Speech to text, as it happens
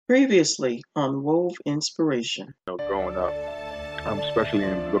Previously on Wove Inspiration. Growing up, especially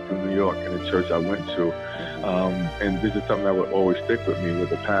in Brooklyn, New York, in the church I went to. And this is something that would always stick with me, where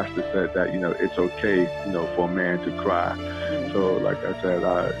the pastor said that, it's okay, for a man to cry. So, like I said,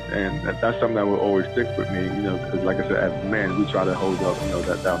 that's something that will always stick with me, because like I said, as men, we try to hold up,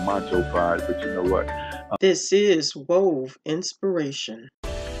 that macho pride, but you know what? This is Wove Inspiration.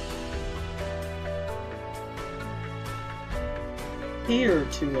 Here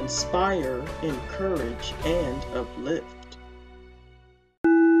to inspire, encourage, and uplift.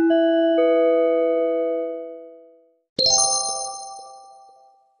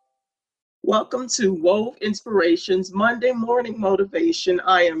 Welcome to Wove Inspiration's Monday Morning Motivation.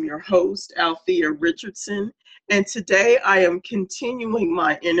 I am your host, Althea Richardson, and today I am continuing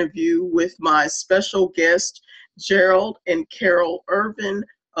my interview with my special guest, Gerald and Carol Irvin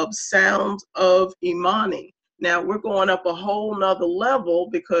of Sounds of Imani. Now, we're going up a whole nother level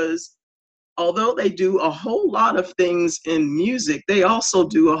because although they do a whole lot of things in music, they also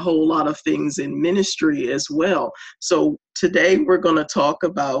do a whole lot of things in ministry as well. So today we're going to talk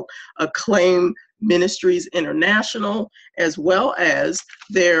about Acclaim Ministries International as well as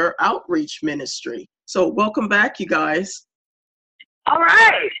their outreach ministry. So welcome back, you guys. All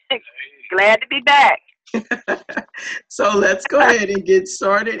right. Glad to be back. So let's go ahead and get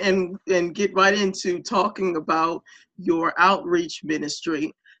started and get right into talking about your outreach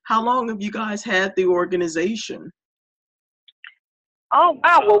ministry. How long have you guys had the organization? Oh,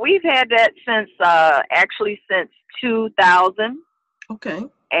 wow. Well, we've had that since 2000. Okay.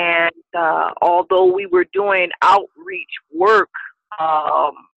 And although we were doing outreach work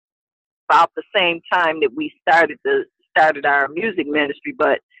about the same time that we started our music ministry,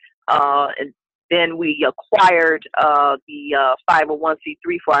 but and then we acquired the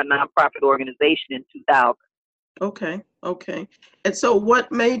 501c3 for our nonprofit organization in 2000. Okay. And so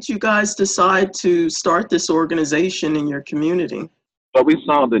what made you guys decide to start this organization in your community? Well, we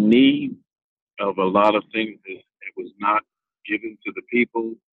saw the need of a lot of things that was not given to the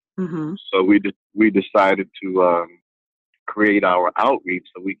people. Mm-hmm. So we decided to create our outreach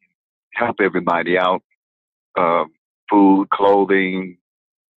so we can help everybody out, food, clothing,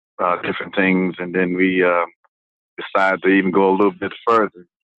 different things. And then we decided to even go a little bit further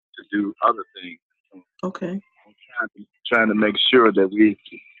to do other things. Okay. Trying to make sure that we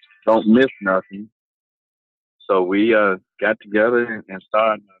don't miss nothing. So we got together and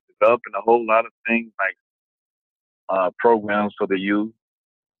started developing a whole lot of things like programs for the youth,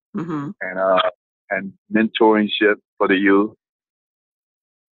 mm-hmm. and mentorship for the youth,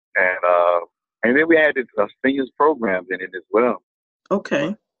 and then we added seniors programs in it as well.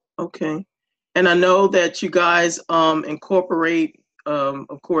 Okay. And I know that you guys incorporate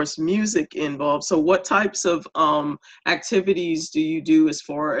of course, music involved. So what types of activities do you do as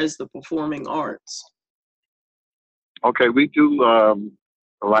far as the performing arts? Okay, we do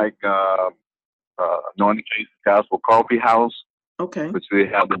like Anointed Faith Gospel Coffee House. Okay. Which we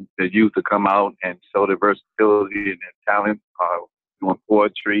have the youth to come out and show their versatility and their talent, doing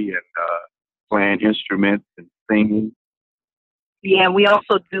poetry and playing instruments and singing. Yeah, and we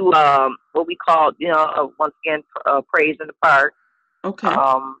also do what we call, once again, Praise in the Park. Okay.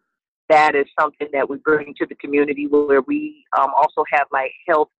 That is something that we bring to the community where we also have like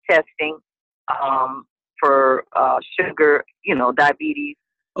health testing for sugar, diabetes,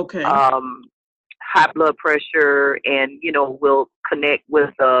 okay, high blood pressure, and we'll connect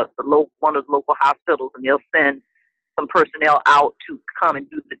with one of the local hospitals, and they'll send some personnel out to come and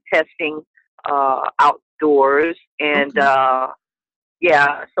do the testing outdoors, and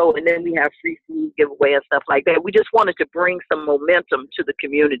yeah, so, and then we have free food giveaway and stuff like that. We just wanted to bring some momentum to the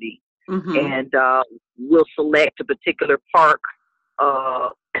community. mm-hmm. And we'll select a particular park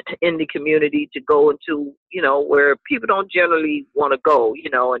in the community to go into, where people don't generally want to go,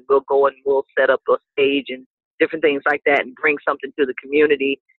 and we'll go and we'll set up a stage and different things like that and bring something to the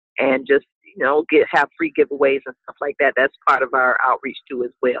community and just, have free giveaways and stuff like that. That's part of our outreach too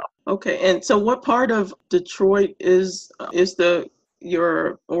as well. Okay, and so what part of Detroit is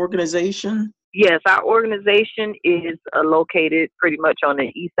your organization? Yes, our organization is located pretty much on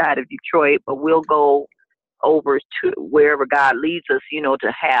the east side of Detroit, but we'll go over to wherever God leads us,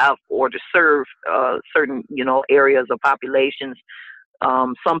 to have or to serve certain, areas of populations.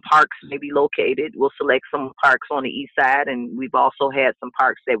 Some parks may be located. We'll select some parks on the east side, and we've also had some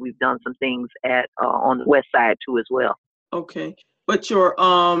parks that we've done some things at on the west side too as well. Okay. But your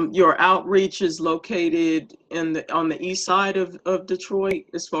outreach is located on the east side of Detroit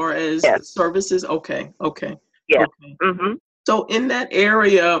as far as yes. services? Okay. Yeah. Okay. Mm-hmm. So in that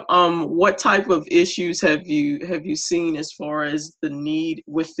area, what type of issues have you seen as far as the need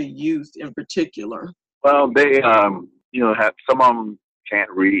with the youth in particular? Well, they, have some of them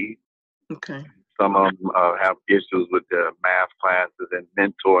can't read. Okay. Some of them have issues with their math classes and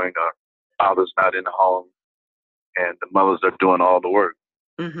mentoring. Father's not in the home, and the mothers are doing all the work.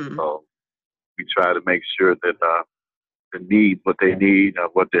 Mm-hmm. So we try to make sure that the need, what they need,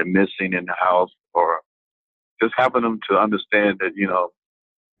 what they're missing in the house, or just helping them to understand that,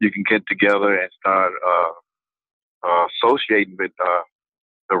 you can get together and start associating with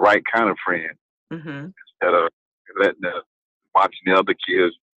the right kind of friend Mm-hmm. instead of watching the other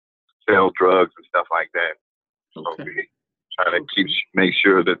kids sell drugs and stuff like that. So Okay. we try to make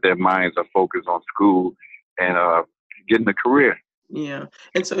sure that their minds are focused on school and getting a career. Yeah.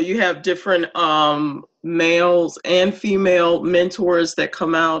 And so you have different males and female mentors that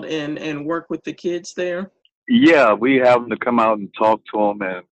come out and work with the kids there? Yeah, we have them to come out and talk to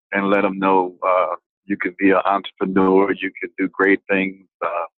them and let them know you can be an entrepreneur, you can do great things.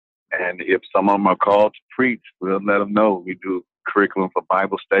 And if some of them are called to preach, we'll let them know. We do curriculum for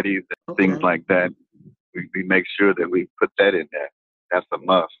Bible studies and things like that. We make sure that we put that in there. That's a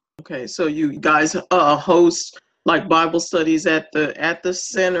must. Okay, so you guys host like Bible studies at the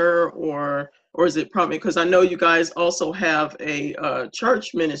center, or is it probably, because I know you guys also have a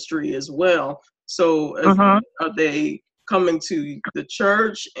church ministry as well. So are they coming to the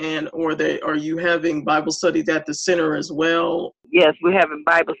church, or are you having Bible studies at the center as well? Yes, we're having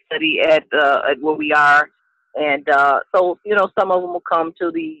Bible study at where we are, and so some of them will come to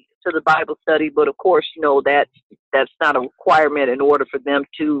the Bible study, but of course that's not a requirement in order for them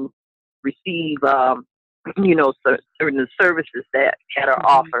to receive certain services that are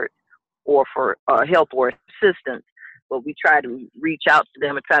offered, or for help or assistance. But we try to reach out to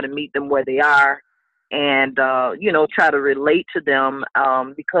them and try to meet them where they are, and try to relate to them,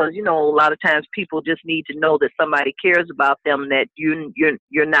 because a lot of times people just need to know that somebody cares about them, that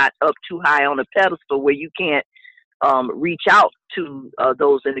you're not up too high on a pedestal where you can't reach out to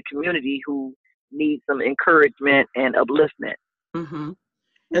those in the community who need some encouragement and upliftment. Mm-hmm.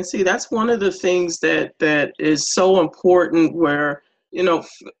 And see, that's one of the things that is so important, where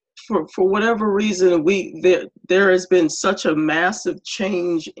for whatever reason there has been such a massive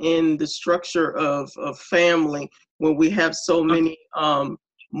change in the structure of family, when we have so many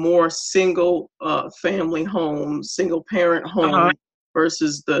more single family homes, single parent homes,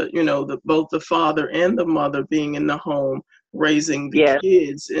 versus both the father and the mother being in the home raising the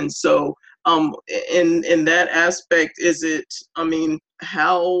kids. And so in that aspect,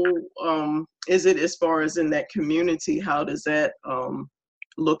 how is it as far as in that community? How does that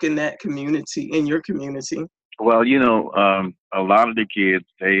look in that community, in your community? Well, a lot of the kids,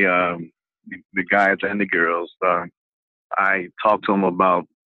 they, the guys and the girls, I talk to them about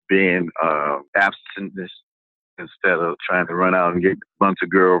being absent instead of trying to run out and get a bunch of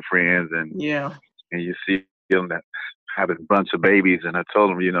girlfriends, and you see them that having a bunch of babies. And I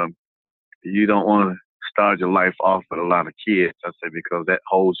told them, you don't want to start your life off with a lot of kids. I said, because that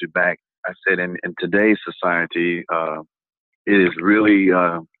holds you back. I said, in today's society, it is really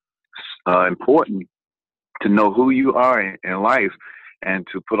important to know who you are in life, and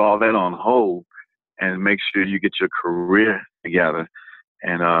to put all that on hold and make sure you get your career together.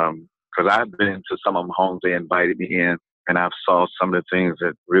 And because I've been to some of them homes, they invited me in, and I've saw some of the things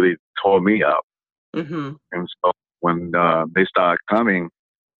that really tore me up. Mm-hmm. And so when they started coming,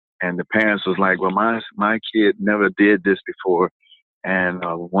 and the parents was like, well, my kid never did this before. And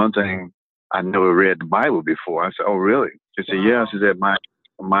one thing, I never read the Bible before. I said, oh, really? She said, yeah. She said,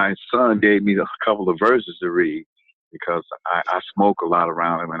 my son gave me a couple of verses to read, because I smoke a lot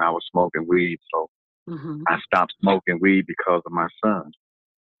around him, and I was smoking weed. So I stopped smoking weed because of my son.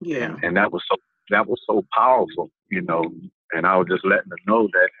 Yeah. And that was so powerful, and I was just letting them know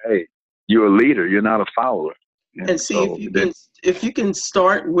that, hey, you're a leader. You're not a follower. And see, so if you can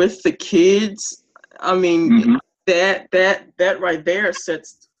start with the kids, I mean, that right there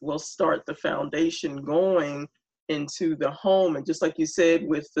will start the foundation going into the home. And just like you said,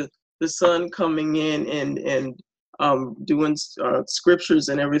 with the son coming in and doing scriptures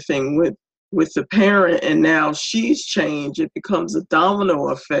and everything with the parent, and now she's changed, it becomes a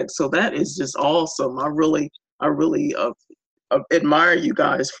domino effect. So that is just awesome. I really admire you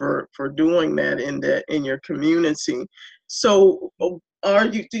guys for doing that in your community. So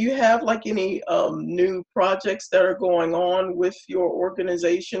do you have like any new projects that are going on with your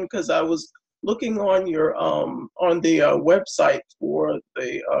organization? Because I was looking on your on the website for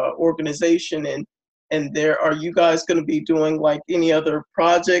the organization, and are you guys going to be doing like any other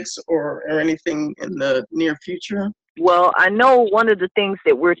projects or anything in the near future? Well, I know one of the things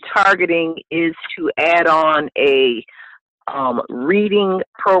that we're targeting is to add on a reading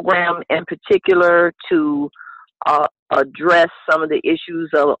program in particular to address some of the issues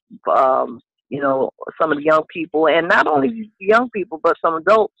of, some of the young people, and not only young people, but some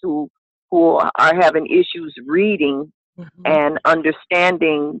adults who are having issues reading and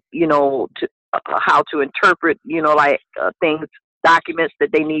understanding, how to interpret, things, documents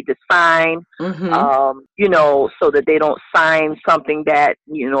that they need to sign, so that they don't sign something that,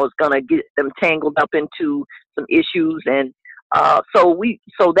 is going to get them tangled up into some issues. And so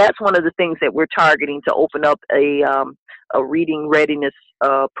that's one of the things that we're targeting, to open up a reading readiness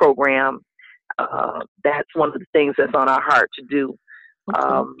program. That's one of the things that's on our heart to do.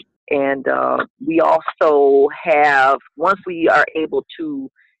 And we also have, once we are able to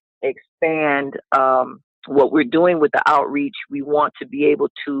expand what we're doing with the outreach, we want to be able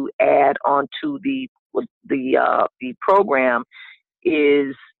to add onto the program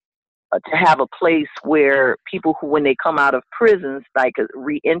is to have a place where people who, when they come out of prisons, like a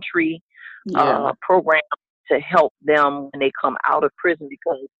reentry program to help them when they come out of prison,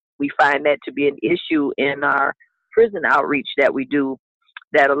 because we find that to be an issue in our prison outreach that we do,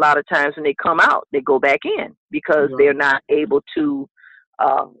 that a lot of times when they come out, they go back in because they're not able to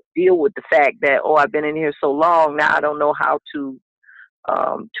deal with the fact that, I've been in here so long, now I don't know how to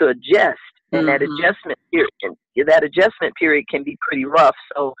adjust. And that adjustment period can be pretty rough.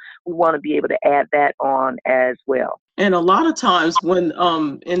 So we want to be able to add that on as well. And a lot of times when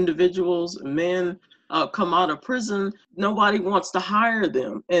individuals, men, come out of prison, nobody wants to hire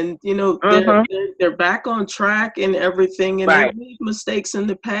them. And, they're back on track and everything. And they made mistakes in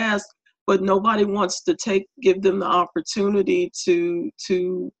the past, but nobody wants to give them the opportunity to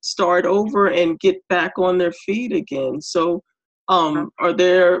start over and get back on their feet again. So are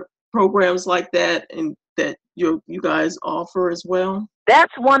there programs like that and that you guys offer as well?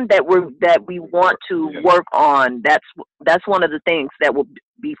 That's one that we want to work on. That's one of the things that will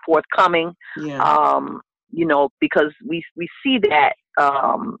be forthcoming. Because we see that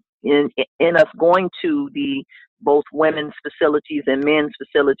in us going to the both women's facilities and men's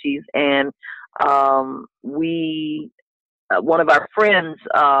facilities, and one of our friends,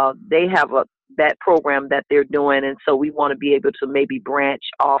 they have that program that they're doing, and so we want to be able to maybe branch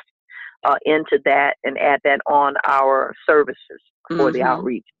off into that and add that on our services for the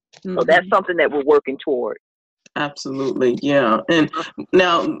outreach. So that's something that we're working toward. Absolutely, yeah. And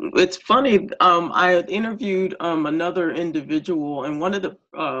now it's funny, I had interviewed another individual, and one of the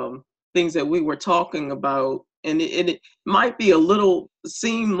things that we were talking about, and it might be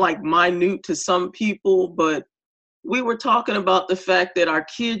seem like minute to some people, but we were talking about the fact that our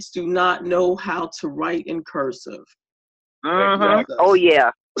kids do not know how to write in cursive. Oh,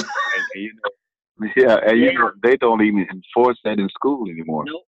 yeah. They don't even enforce that in school anymore.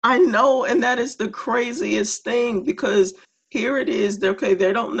 Nope. I know, and that is the craziest thing, because here it is,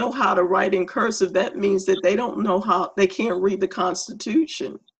 they don't know how to write in cursive. That means that they can't read the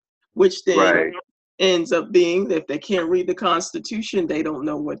Constitution, which then ends up being that if they can't read the Constitution, they don't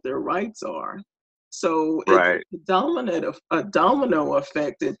know what their rights are. So it's a domino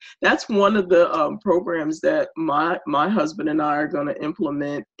effect. And that's one of the programs that my husband and I are going to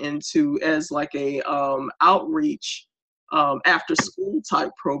implement into as like a outreach after school type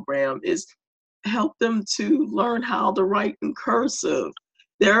program, is help them to learn how to write in cursive.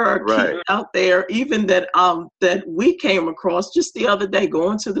 There are kids out there even that we came across just the other day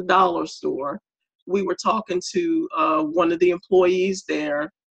going to the dollar store. We were talking to one of the employees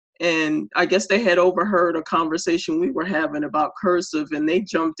there, and I guess they had overheard a conversation we were having about cursive, and they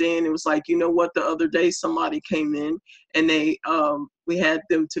jumped in. It was like, you know what, the other day somebody came in and we had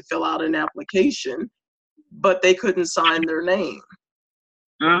them to fill out an application, but they couldn't sign their name.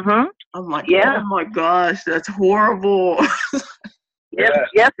 I'm like, oh my gosh, that's horrible.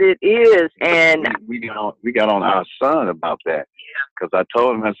 Yes, it is. And we got on our son about that, because I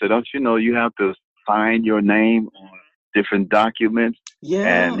told him, I said, don't you know you have to sign your name on different documents?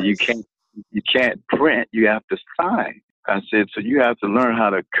 And you can't print, you have to sign. I said, so you have to learn how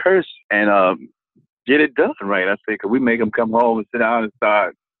to curse and get it done right. I said, 'cause we make him come home and sit down and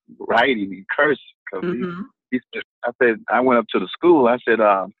start writing and curse. I said, I went up to the school. I said,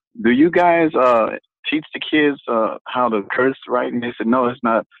 do you guys teach the kids how to curse right? And they said, no, it's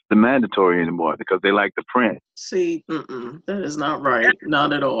not the mandatory anymore because they like to print. See, that is not right.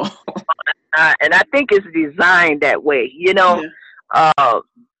 Not at all. And I think it's designed that way,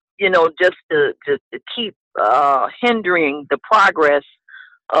 just to keep hindering the progress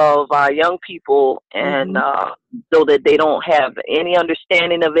of our young people, and so that they don't have any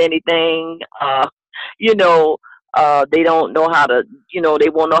understanding of anything, They don't know how to, they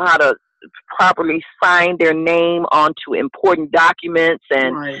won't know how to properly sign their name onto important documents,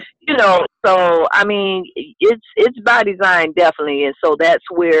 and Right. so I mean, it's by design, definitely, and so that's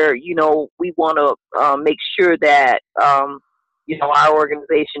where we want to make sure that our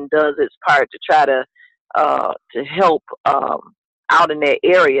organization does its part to try to help out in that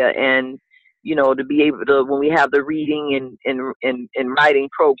area, and to be able to, when we have the reading and writing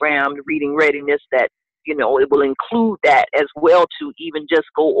program, the reading readiness, that it will include that as well, to even just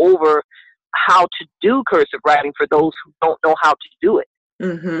go over how to do cursive writing for those who don't know how to do it.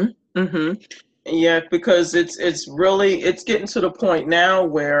 Mm-hmm. Mm-hmm. Yeah, because it's really, it's getting to the point now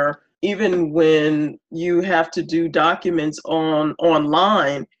where even when you have to do documents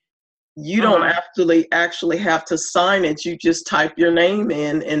online, you don't actually have to sign it. You just type your name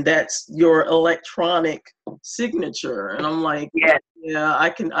in, and that's your electronic signature. And I'm like, yeah, I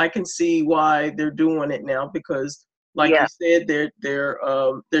can see why they're doing it now, because like you said, they're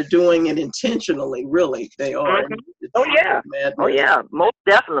doing it intentionally. Really, they are. Mm-hmm. Oh yeah, most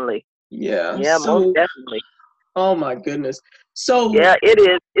definitely. Yeah. Yeah, So, most definitely. oh my goodness. So yeah, it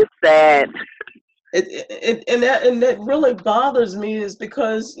is. It's sad. And that really bothers me, is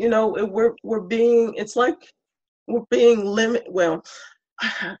because we're being, it's like we're being limited. Well,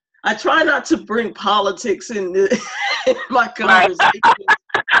 I try not to bring politics in my conversation,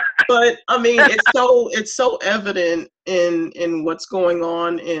 but I mean, it's so evident in what's going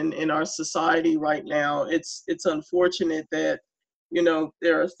on in our society right now. It's unfortunate that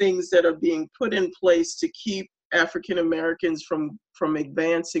there are things that are being put in place to keep African Americans from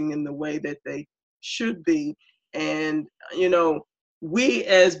advancing in the way that they should be. And we,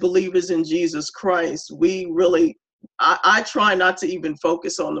 as believers in Jesus Christ, we really, I try not to even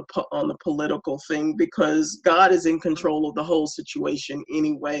focus on the political thing, because God is in control of the whole situation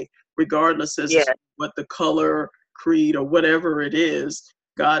anyway, regardless as to what the color, creed, or whatever it is.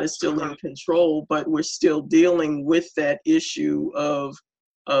 God is still in control, but we're still dealing with that issue of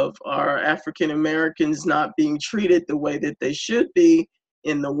our African Americans not being treated the way that they should be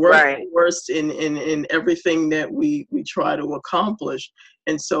in the workforce, in everything that we try to accomplish.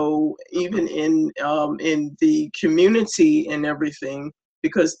 And so even in the community and everything,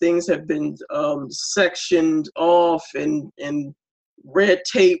 because things have been sectioned off and red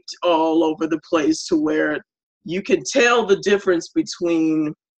taped all over the place, to where you can tell the difference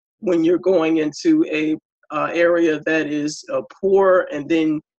between when you're going into a area that is poor, and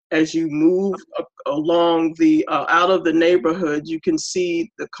then as you move along the out of the neighborhood, you can see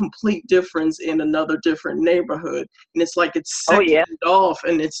the complete difference in another different neighborhood, and it's like it's sectioned off,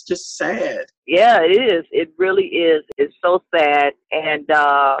 and it's just sad. Yeah, it is. It really is. It's so sad, and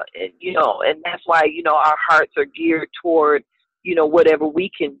and that's why our hearts are geared toward whatever we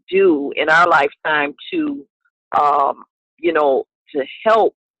can do in our lifetime to to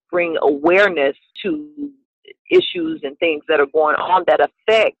help bring awareness to issues and things that are going on that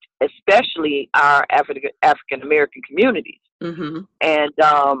affect especially our African American communities. Mm-hmm. And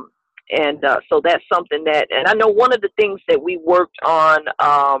so that's something that, and I know one of the things that we worked on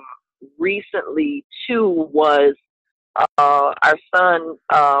recently too was our son,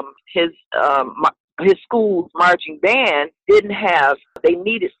 his school's marching band they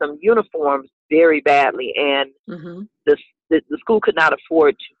needed some uniforms very badly, and the school could not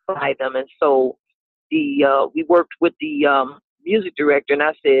afford to buy them, and so we worked with the music director, and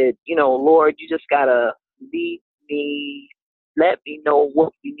I said, Lord, you just gotta lead me, let me know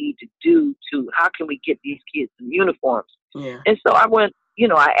what we need to do to, how can we get these kids some uniforms? Yeah. And so I went,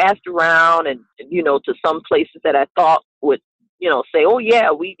 I asked around and to some places that I thought would, say, oh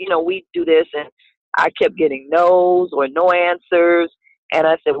yeah, we do this, and I kept getting no's or no answers. And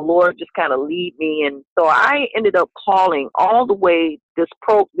I said, well, Lord, just kind of lead me. And so I ended up calling all the way this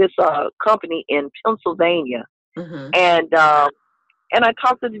company in Pennsylvania. Mm-hmm. And I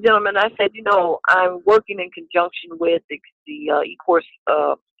talked to the gentleman. I said, I'm working in conjunction with the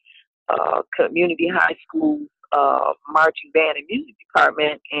Ecorse Community High School marching band and music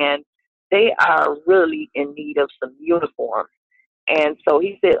department, and they are really in need of some uniforms. And so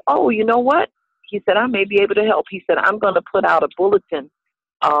he said, oh, you know what? He said, I may be able to help. He said, I'm going to put out a bulletin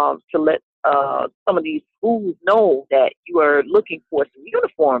to let some of these schools know that you are looking for some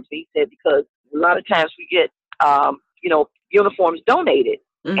uniforms. He said, because a lot of times we get, uniforms donated.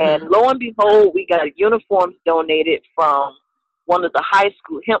 Mm-hmm. And lo and behold, we got uniforms donated from one of the high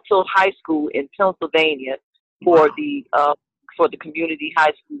school, Hempfield High School in Pennsylvania, for the community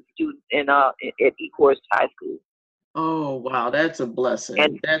high school students at Ecorse High School. Oh wow, that's a blessing.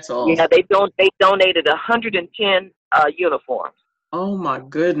 And that's awesome. Yeah, they donated 110 uniforms. Oh my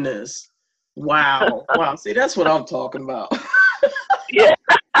goodness. Wow. Wow. See, that's what I'm talking about. Yeah.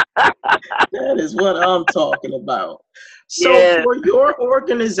 That is what I'm talking about. So Yes. for your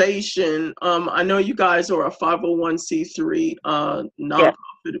organization, I know you guys are a 501c3 Yes.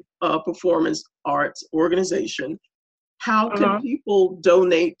 nonprofit performance arts organization. How can Mhm. people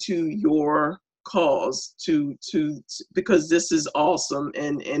donate to your cause because this is awesome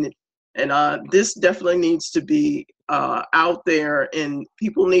and this definitely needs to be out there, and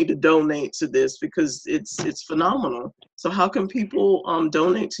people need to donate to this because it's phenomenal. So how can people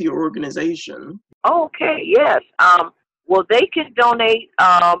donate to your organization? Okay. Yes. Well, they can donate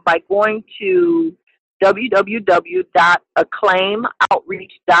by going to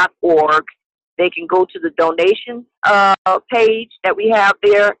www.acclaimoutreach.org. They can go to the donation page that we have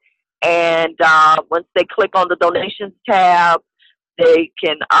there, and once they click on the donations tab, they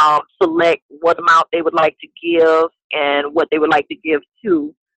can select what amount they would like to give and what they would like to give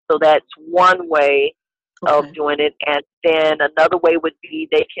to. So that's one way of Okay. doing it. And then another way would be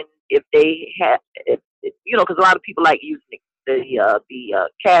they can, if they have, you know, because a lot of people like using the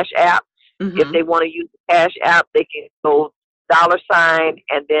Cash App. If Mm-hmm. they want to use the Cash App, they can go $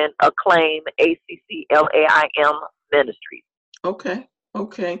 and then Acclaim, ACCLAIM Ministries. Okay.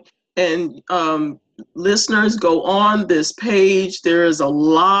 Okay. And listeners, go on this page. There is a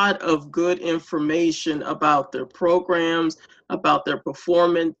lot of good information about their programs, about their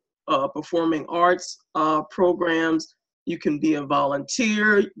performing arts programs. You can be a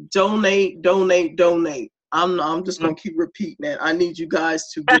volunteer, donate, donate, donate. I'm just Mm-hmm. gonna keep repeating that. I need you guys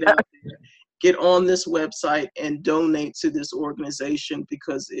to get out there, get on this website and donate to this organization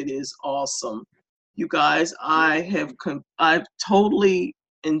because it is awesome. You guys, I've totally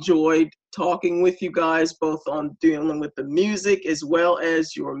enjoyed talking with you guys, both on dealing with the music as well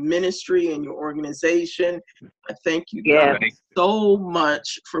as your ministry and your organization. I thank you Yes. guys so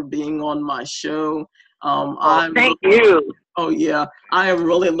much for being on my show. Thank you. Oh yeah, I am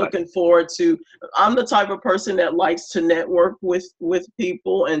really looking forward to. I'm the type of person that likes to network with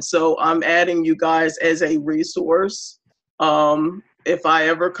people, and so I'm adding you guys as a resource. If I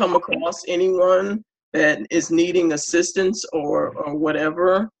ever come across anyone that is needing assistance or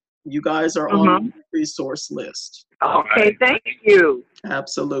whatever, you guys are on Mm-hmm. the resource list. Okay, thank you.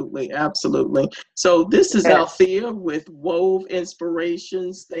 Absolutely, absolutely. So this is Yes. Althea with Wove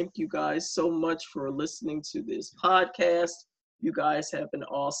Inspirations. Thank you guys so much for listening to this podcast. You guys have an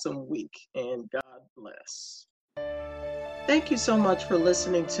awesome week, and God bless. Thank you so much for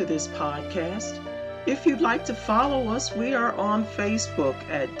listening to this podcast. If you'd like to follow us, we are on Facebook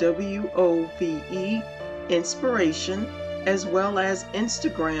at WOVE Inspiration, as well as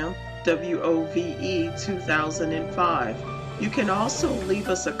Instagram, WOVE 2005. You can also leave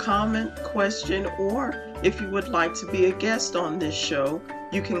us a comment, question, or if you would like to be a guest on this show,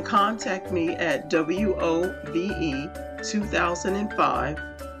 you can contact me at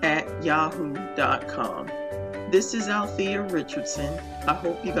WOVE2005@yahoo.com. This is Althea Richardson. I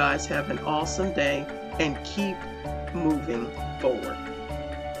hope you guys have an awesome day and keep moving forward.